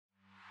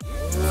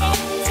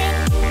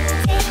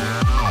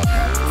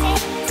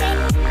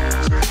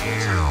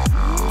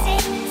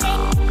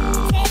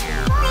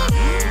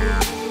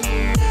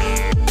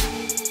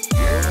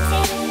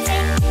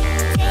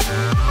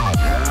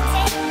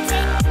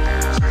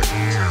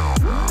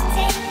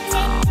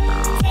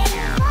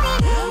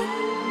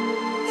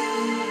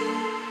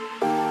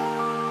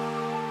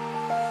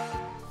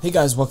Hey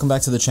guys, welcome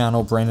back to the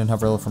channel. Brandon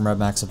Havrilla from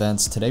Redmax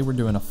Events. Today we're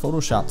doing a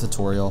Photoshop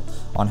tutorial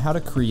on how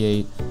to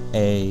create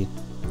a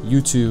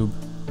YouTube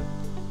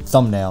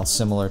thumbnail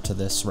similar to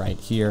this right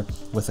here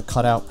with a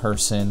cutout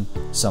person,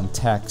 some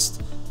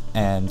text,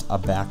 and a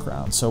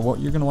background. So what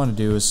you're going to want to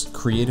do is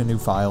create a new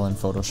file in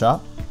Photoshop.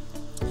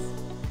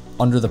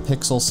 Under the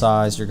pixel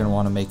size, you're going to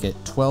want to make it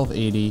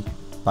 1280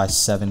 by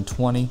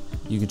 720.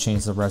 You can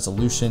change the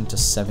resolution to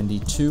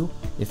 72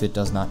 if it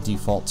does not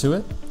default to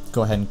it.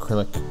 Go ahead and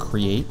click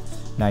Create.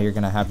 Now you're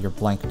going to have your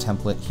blank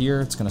template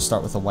here. It's going to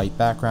start with a white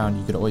background.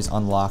 You could always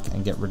unlock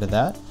and get rid of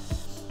that.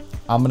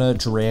 I'm going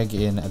to drag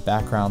in a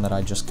background that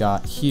I just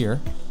got here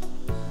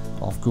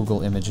off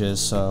Google Images,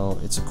 so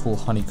it's a cool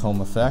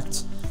honeycomb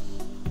effect.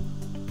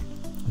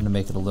 I'm going to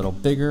make it a little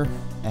bigger,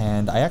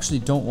 and I actually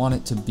don't want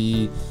it to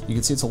be, you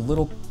can see it's a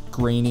little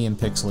grainy and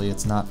pixely.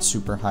 It's not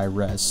super high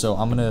res, so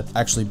I'm going to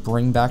actually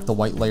bring back the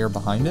white layer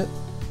behind it,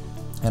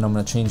 and I'm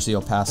going to change the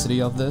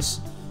opacity of this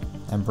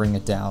and bring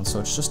it down so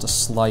it's just a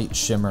slight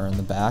shimmer in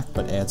the back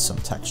but adds some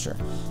texture.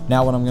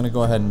 Now what I'm going to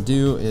go ahead and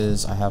do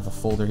is I have a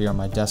folder here on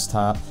my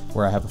desktop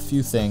where I have a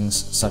few things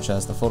such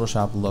as the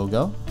Photoshop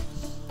logo.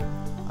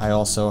 I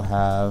also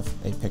have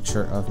a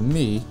picture of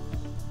me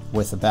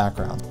with a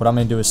background. What I'm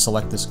going to do is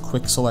select this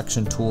quick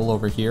selection tool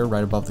over here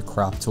right above the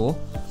crop tool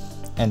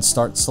and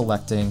start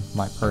selecting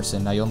my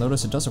person. Now you'll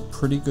notice it does a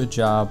pretty good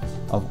job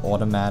of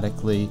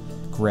automatically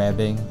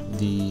grabbing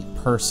the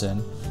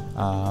person.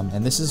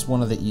 And this is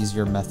one of the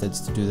easier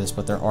methods to do this,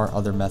 but there are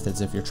other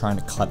methods if you're trying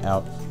to cut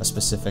out a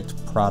specific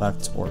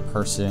product or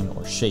person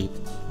or shape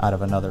out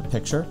of another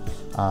picture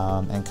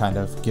and kind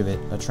of give it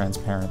a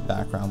transparent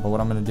background. But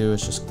what I'm going to do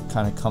is just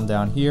kind of come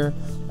down here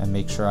and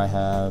make sure I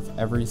have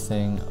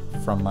everything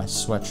from my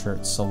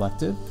sweatshirt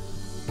selected.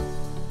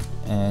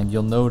 And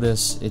you'll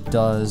notice it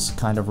does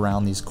kind of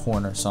round these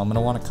corners. So I'm going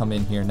to want to come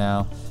in here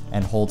now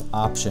and hold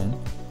Option.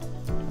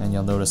 And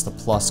you'll notice the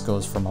plus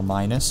goes from a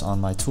minus on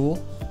my tool,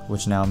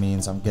 which now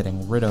means I'm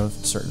getting rid of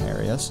certain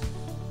areas.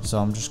 So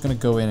I'm just going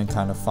to go in and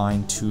kind of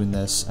fine tune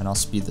this, and I'll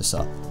speed this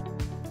up.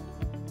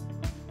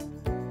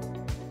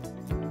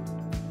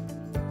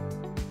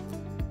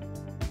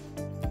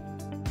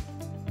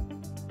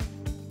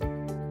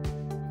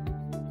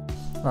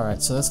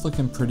 Alright, so that's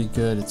looking pretty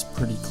good. It's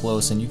pretty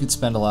close, and you could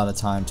spend a lot of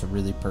time to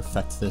really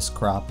perfect this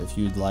crop if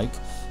you'd like.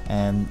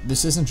 And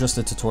this isn't just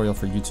a tutorial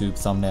for YouTube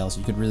thumbnails.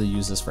 You could really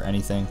use this for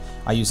anything.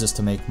 I use this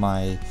to make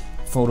my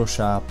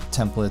Photoshop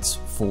templates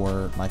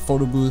for my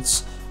photo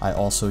booths. I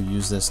also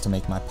use this to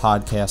make my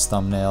podcast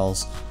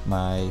thumbnails,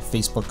 my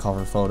Facebook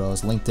cover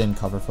photos, LinkedIn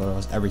cover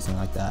photos, everything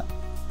like that.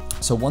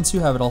 So once you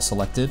have it all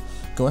selected,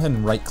 go ahead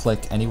and right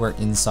click anywhere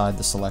inside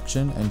the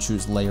selection and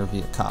choose Layer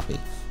via Copy.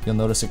 You'll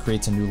notice it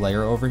creates a new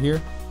layer over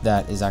here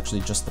that is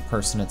actually just the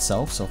person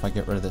itself. So if I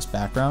get rid of this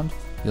background,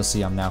 you'll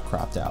see I'm now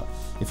cropped out.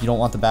 If you don't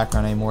want the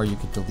background anymore, you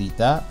could delete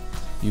that.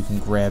 You can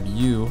grab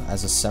you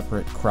as a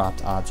separate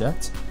cropped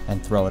object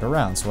and throw it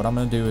around. So what I'm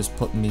going to do is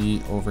put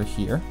me over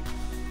here,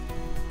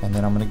 and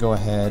then I'm going to go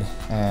ahead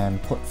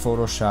and put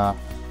Photoshop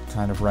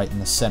kind of right in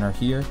the center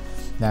here.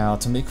 Now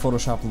to make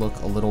Photoshop look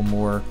a little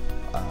more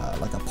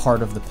like a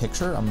part of the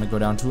picture, I'm going to go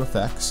down to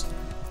Effects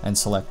and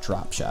select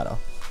Drop Shadow.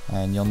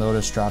 And you'll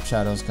notice Drop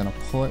Shadow is going to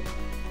put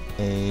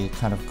a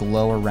kind of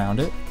glow around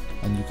it,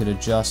 and you could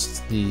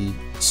adjust the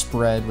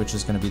spread, which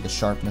is going to be the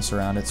sharpness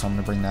around it. So I'm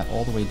going to bring that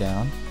all the way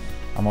down.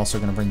 I'm also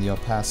going to bring the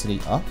opacity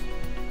up,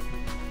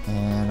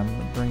 and I'm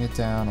going to bring it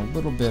down a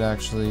little bit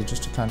actually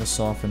just to kind of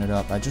soften it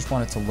up. I just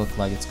want it to look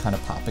like it's kind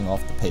of popping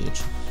off the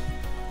page.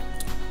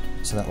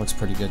 So that looks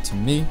pretty good to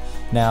me.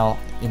 Now,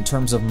 in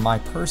terms of my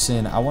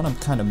person, I want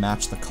to kind of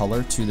match the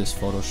color to this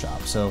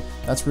Photoshop. So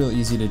that's real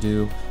easy to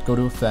do. Go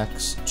to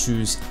Effects,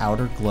 choose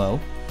Outer Glow.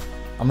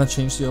 I'm going to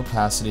change the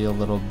opacity a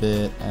little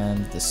bit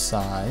and the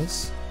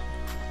size.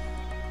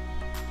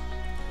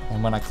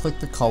 And when I click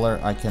the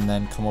color, I can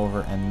then come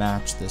over and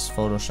match this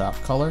Photoshop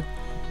color.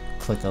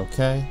 Click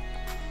OK,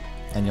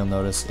 and you'll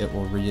notice it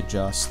will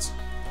readjust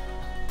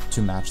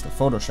to match the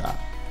Photoshop.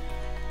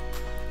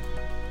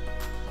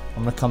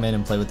 I'm going to come in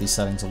and play with these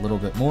settings a little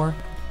bit more,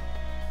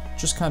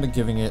 just kind of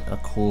giving it a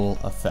cool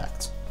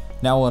effect.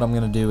 Now what I'm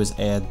going to do is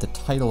add the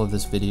title of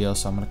this video,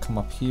 so I'm going to come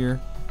up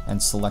here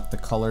and select the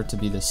color to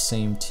be the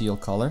same teal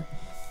color,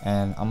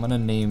 and I'm going to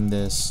name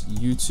this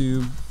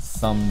YouTube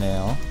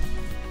Thumbnail,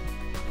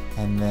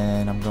 and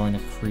then I'm going to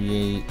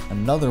create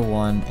another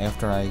one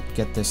after I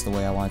get this the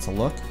way I want it to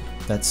look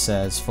that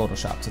says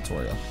Photoshop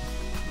Tutorial.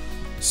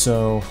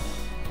 So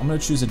I'm going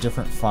to choose a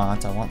different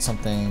font. I want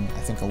something I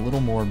think a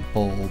little more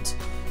bold.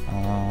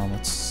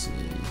 Let's see.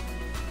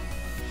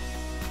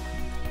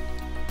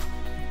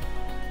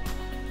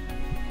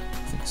 I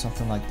think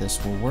something like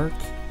this will work.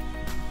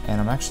 And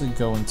I'm actually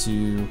going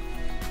to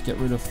get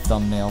rid of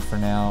thumbnail for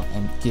now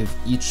and give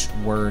each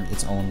word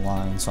its own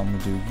line. So I'm going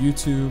to do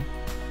YouTube.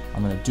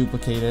 I'm going to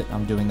duplicate it.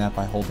 I'm doing that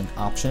by holding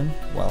Option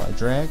while I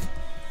drag.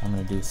 I'm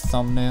going to do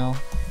thumbnail.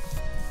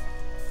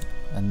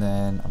 And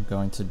then I'm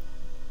going to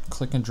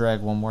click and drag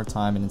one more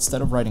time, and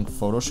instead of writing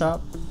Photoshop,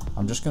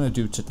 I'm just going to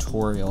do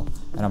tutorial,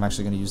 and I'm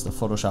actually going to use the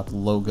Photoshop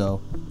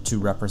logo to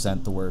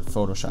represent the word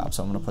Photoshop.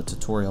 So I'm going to put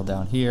tutorial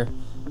down here,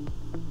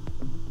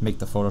 make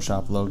the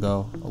Photoshop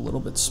logo a little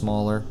bit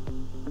smaller,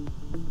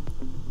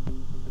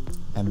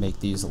 and make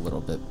these a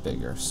little bit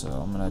bigger. So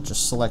I'm going to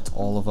just select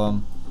all of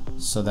them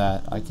so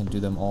that I can do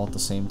them all at the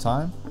same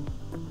time.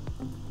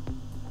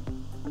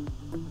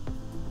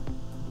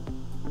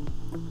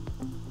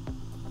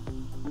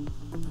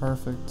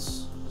 Perfect.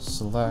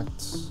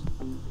 Select,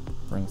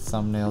 bring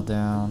thumbnail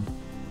down,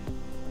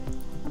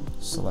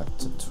 select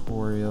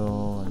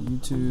tutorial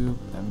YouTube,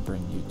 and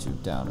bring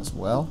YouTube down as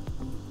well.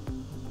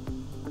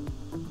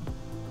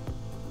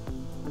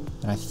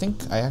 And I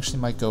think I actually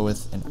might go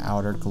with an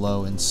outer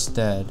glow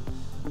instead.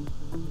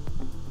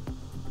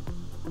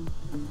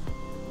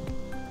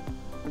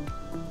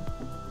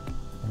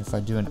 And if I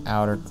do an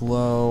outer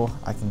glow,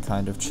 I can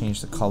kind of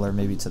change the color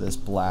maybe to this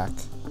black.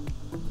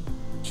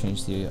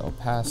 Change the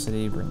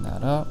opacity, bring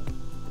that up.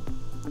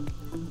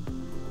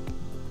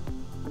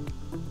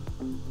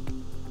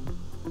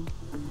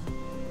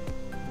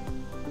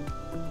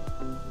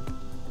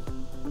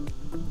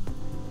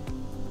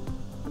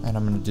 And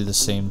I'm going to do the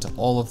same to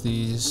all of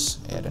these.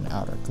 Add an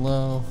outer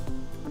glow.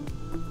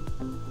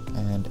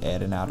 And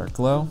add an outer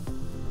glow.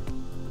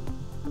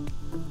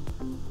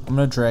 I'm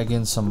going to drag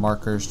in some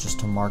markers just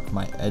to mark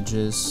my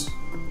edges,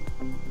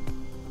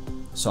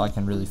 so I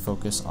can really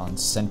focus on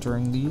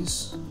centering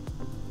these.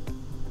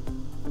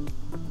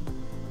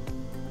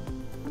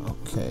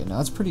 Okay, now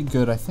that's pretty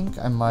good. I think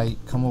I might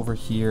come over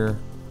here,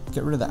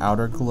 get rid of the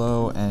outer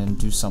glow, and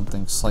do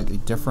something slightly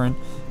different.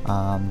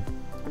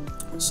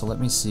 So let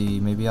me see,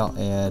 maybe I'll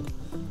add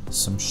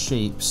some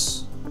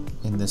shapes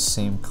in this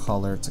same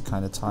color to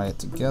kind of tie it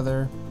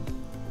together.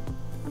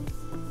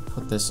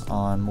 Put this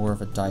on more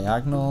of a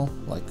diagonal,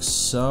 like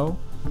so,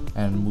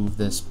 and move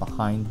this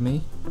behind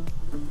me,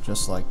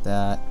 just like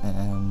that.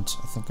 And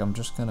I think I'm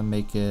just gonna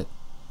make it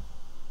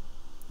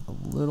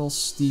a little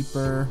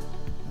steeper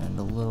and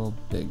a little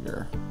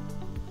bigger,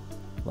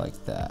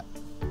 like that.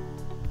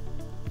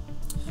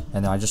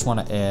 And then I just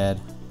want to add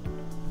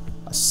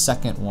a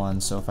second one,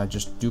 so if I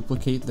just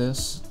duplicate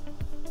this,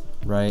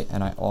 right,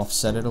 and I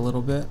offset it a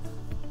little bit,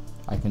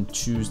 I can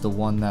choose the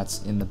one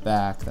that's in the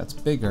back that's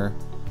bigger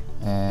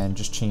and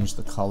just change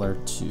the color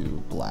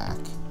to black.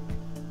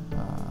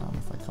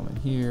 If I come in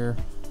here,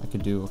 I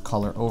could do a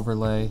color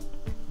overlay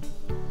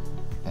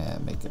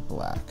and make it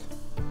black.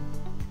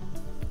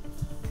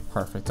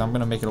 Perfect. I'm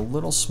going to make it a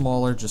little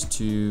smaller just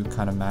to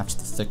kind of match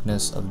the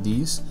thickness of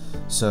these.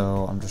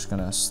 So I'm just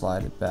going to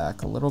slide it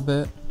back a little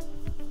bit,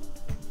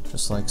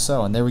 just like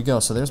so. And there we go.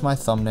 So there's my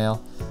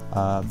thumbnail.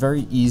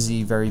 Very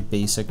easy, very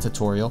basic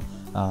tutorial.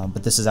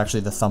 But this is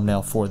actually the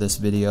thumbnail for this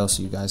video,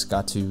 so you guys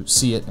got to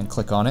see it and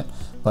click on it.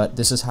 But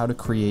this is how to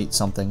create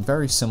something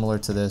very similar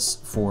to this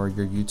for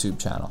your YouTube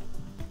channel.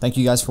 Thank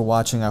you guys for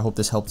watching. I hope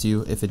this helped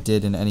you. If it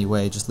did in any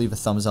way, just leave a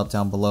thumbs up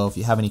down below. If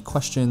you have any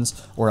questions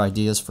or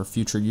ideas for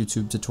future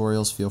YouTube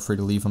tutorials, feel free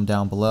to leave them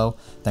down below.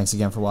 Thanks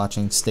again for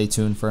watching. Stay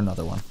tuned for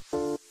another one.